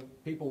so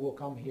people will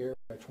come here in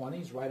their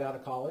 20s, right out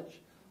of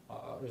college.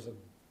 There's a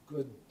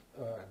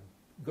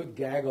good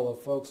gaggle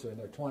of folks who are in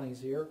their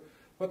 20s here,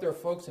 but there are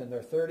folks in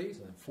their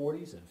 30s and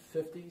 40s and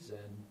 50s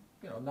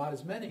and not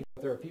as many.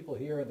 But there are people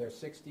here in their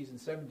 60s and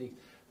 70s.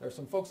 There are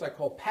some folks I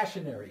call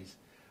passionaries.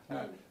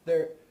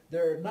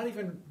 They're not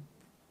even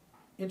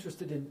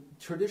interested in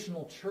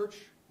traditional church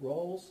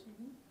roles,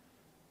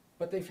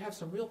 but they have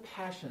some real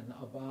passion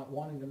about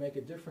wanting to make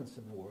a difference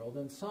in the world.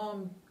 And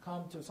some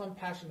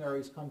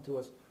passionaries come to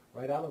us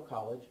right out of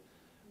college,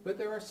 but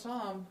there are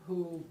some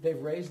who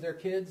they've raised their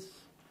kids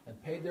and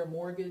paid their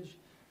mortgage,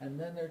 and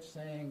then they're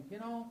saying, I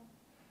have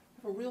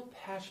a real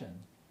passion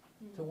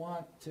to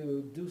want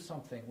to do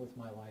something with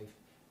my life,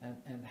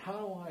 and how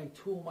do I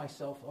tool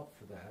myself up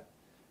for that?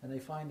 And they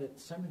find that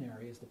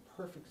seminary is the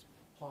perfect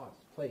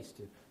place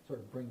to sort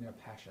of bring their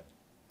passion.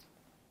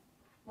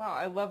 Wow,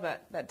 I love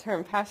that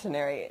term,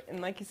 passionary.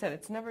 And like you said,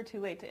 it's never too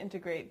late to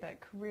integrate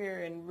that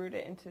career and root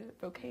it into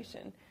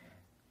vocation.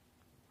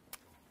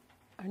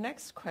 Our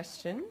next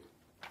question,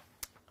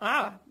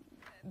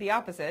 the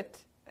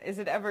opposite. Is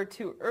it ever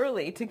too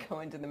early to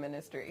go into the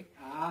ministry?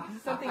 This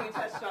is something you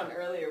touched on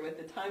earlier with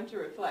the time to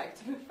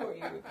reflect before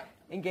you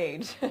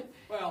engage.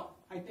 Well,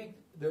 I think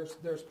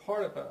there's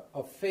part of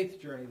a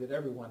faith journey that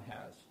everyone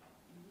has.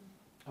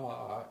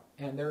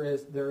 And there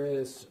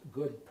is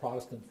good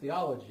Protestant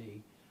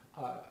theology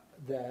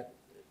that,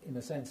 in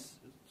a sense,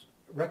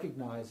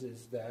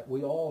 recognizes that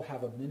we all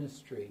have a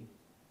ministry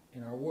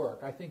in our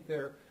work. I think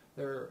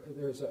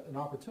there's an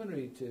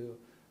opportunity to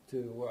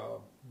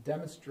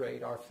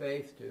demonstrate our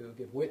faith, to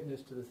give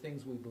witness to the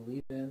things we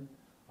believe in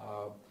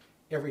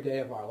every day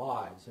of our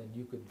lives, and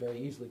you could very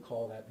easily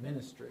call that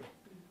ministry.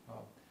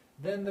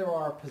 Then there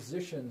are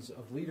positions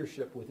of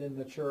leadership within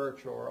the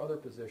church or other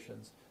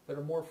positions that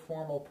are more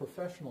formal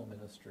professional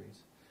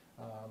ministries.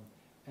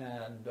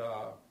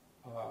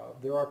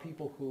 There are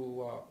people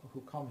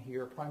who come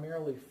here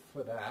primarily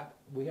for that.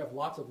 We have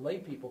lots of lay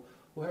people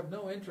who have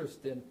no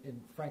interest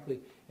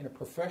frankly, in a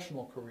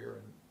professional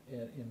career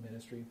in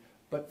ministry,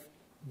 but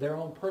their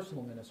own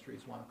personal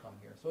ministries want to come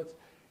here. So it's,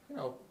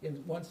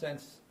 in one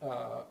sense,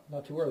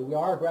 not too early. We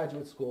are a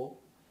graduate school,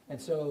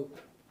 and so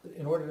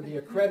in order to be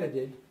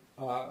accredited,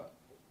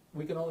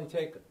 we can only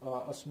take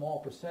a small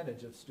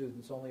percentage of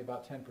students. Only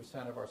about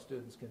 10% of our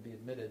students can be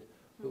admitted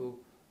who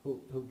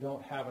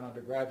don't have an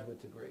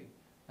undergraduate degree.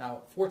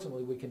 Now,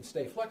 fortunately, we can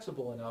stay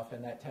flexible enough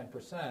in that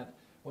 10%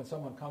 when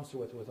someone comes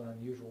to us with an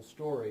unusual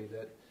story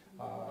that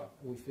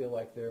we feel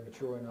like they're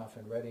mature enough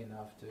and ready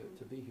enough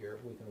to be here,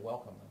 we can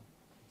welcome them.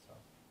 So.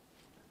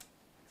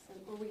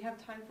 Excellent. Well, we have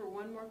time for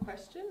one more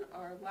question.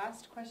 Our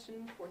last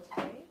question for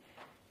today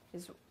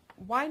is,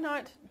 why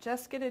not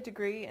just get a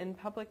degree in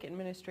public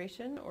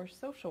administration or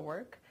social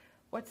work?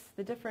 What's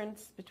the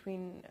difference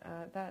between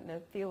that and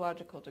a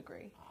theological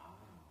degree?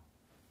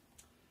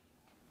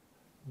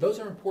 Those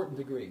are important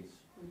degrees,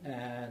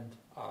 and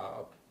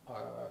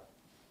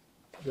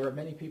there are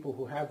many people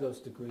who have those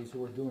degrees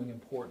who are doing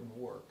important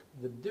work.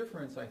 The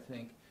difference, I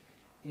think,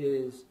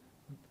 is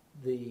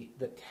the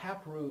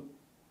taproot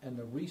and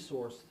the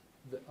resource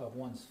of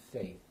one's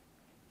faith.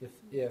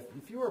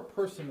 If you're a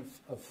person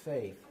of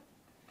faith,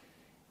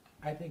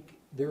 I think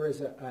there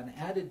is an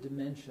added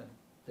dimension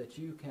that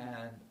you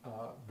can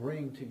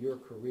bring to your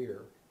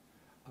career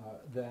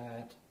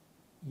that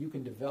you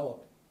can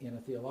develop in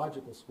a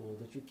theological school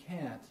that you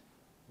can't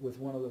with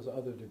one of those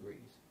other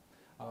degrees.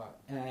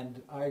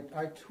 And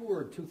I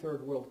toured two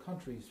third world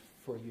countries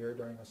for a year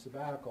during a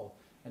sabbatical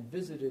and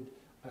visited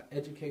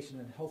education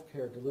and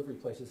healthcare delivery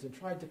places and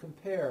tried to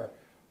compare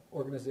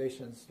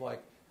organizations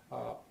like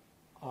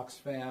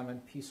Oxfam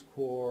and Peace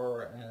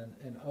Corps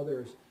and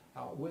others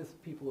with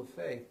people of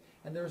faith.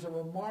 And there's a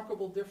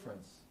remarkable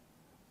difference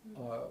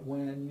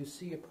when you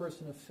see a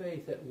person of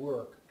faith at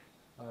work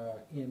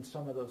in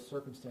some of those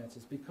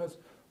circumstances, because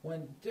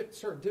when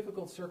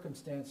difficult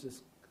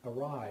circumstances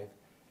arrive,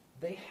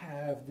 they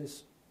have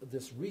this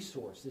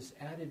resource, this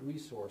added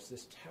resource,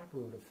 this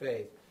taproot of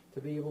faith to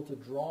be able to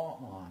draw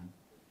on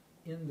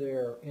in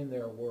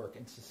their work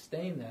and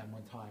sustain them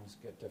when times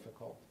get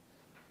difficult.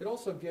 It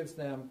also gives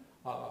them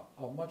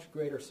a much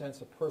greater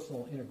sense of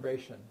personal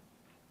integration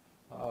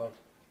of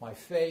my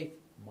faith,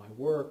 my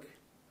work,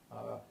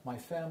 my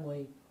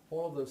family,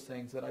 all of those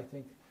things that I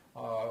think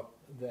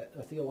that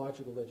a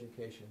theological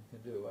education can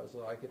do. As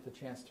I get the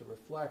chance to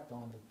reflect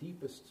on the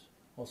deepest,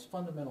 most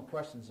fundamental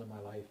questions of my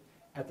life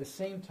at the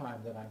same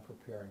time that I'm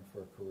preparing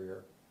for a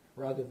career,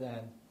 rather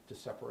than to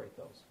separate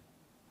those.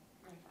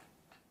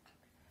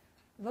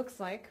 Looks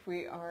like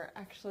we are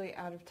actually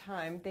out of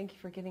time. Thank you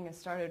for getting us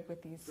started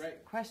with these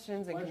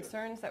questions and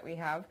concerns that we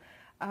have.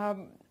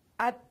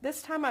 At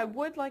this time, I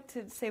would like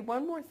to say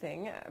one more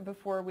thing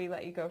before we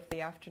let you go for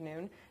the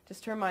afternoon.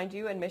 Just to remind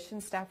you,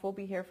 admissions staff will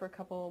be here for a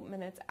couple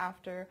minutes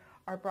after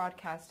our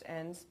broadcast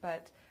ends.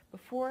 But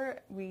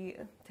before we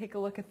take a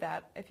look at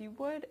that, if you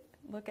would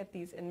look at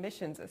these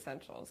admissions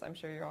essentials. I'm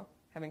sure you're all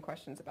having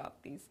questions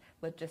about these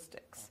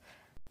logistics.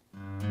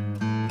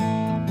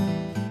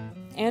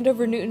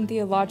 Andover Newton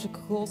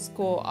Theological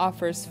School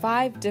offers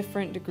 5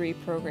 different degree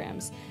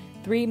programs.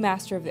 3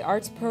 Master of the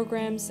Arts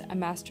programs, a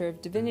Master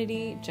of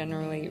Divinity,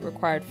 generally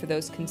required for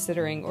those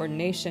considering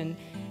ordination,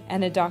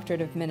 and a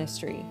Doctorate of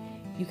Ministry.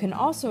 You can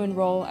also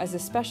enroll as a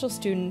special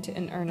student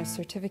and earn a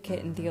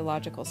certificate in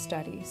theological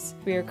studies.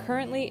 We are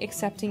currently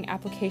accepting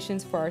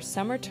applications for our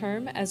summer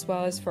term as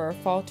well as for our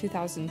fall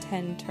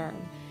 2010 term.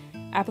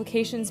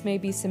 Applications may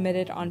be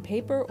submitted on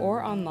paper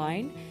or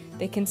online.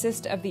 They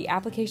consist of the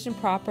application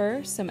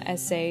proper, some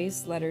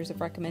essays, letters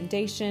of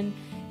recommendation,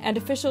 and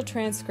official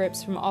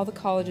transcripts from all the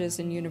colleges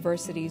and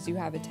universities you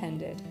have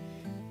attended.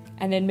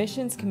 An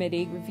admissions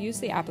committee reviews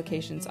the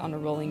applications on a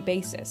rolling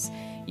basis.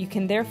 You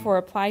can therefore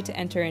apply to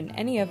enter in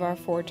any of our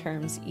 4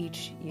 terms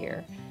each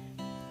year.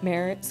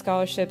 Merit,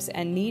 scholarships,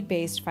 and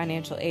need-based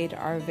financial aid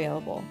are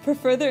available. For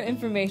further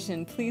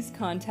information, please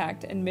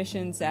contact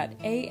admissions at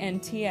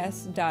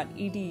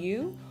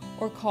ants.edu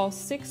or call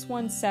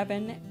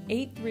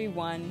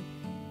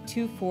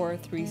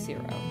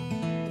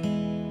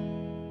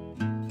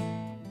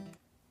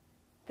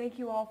 617-831-2430. Thank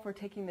you all for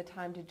taking the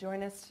time to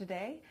join us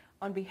today.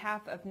 On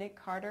behalf of Nick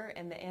Carter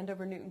and the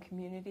Andover Newton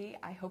community,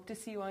 I hope to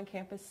see you on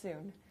campus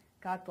soon.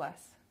 God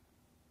bless.